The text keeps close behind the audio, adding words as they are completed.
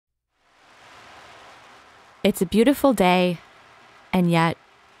It's a beautiful day, and yet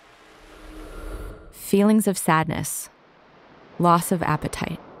feelings of sadness, loss of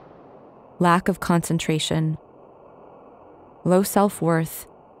appetite, lack of concentration, low self-worth,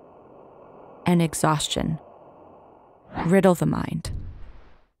 and exhaustion riddle the mind.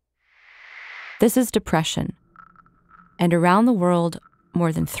 This is depression, and around the world,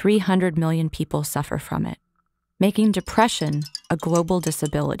 more than 300 million people suffer from it, making depression a global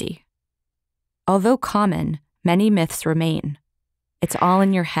disability. Although common, many myths remain. It's all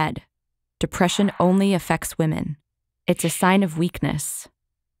in your head. Depression only affects women. It's a sign of weakness.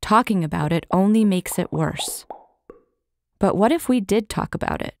 Talking about it only makes it worse. But what if we did talk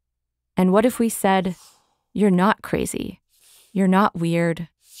about it? And what if we said, you're not crazy, you're not weird,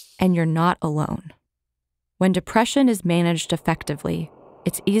 and you're not alone? When depression is managed effectively,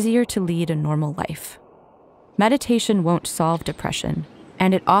 it's easier to lead a normal life. Meditation won't solve depression,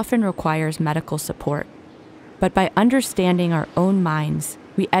 and it often requires medical support. But by understanding our own minds,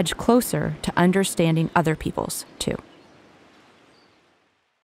 we edge closer to understanding other people's too.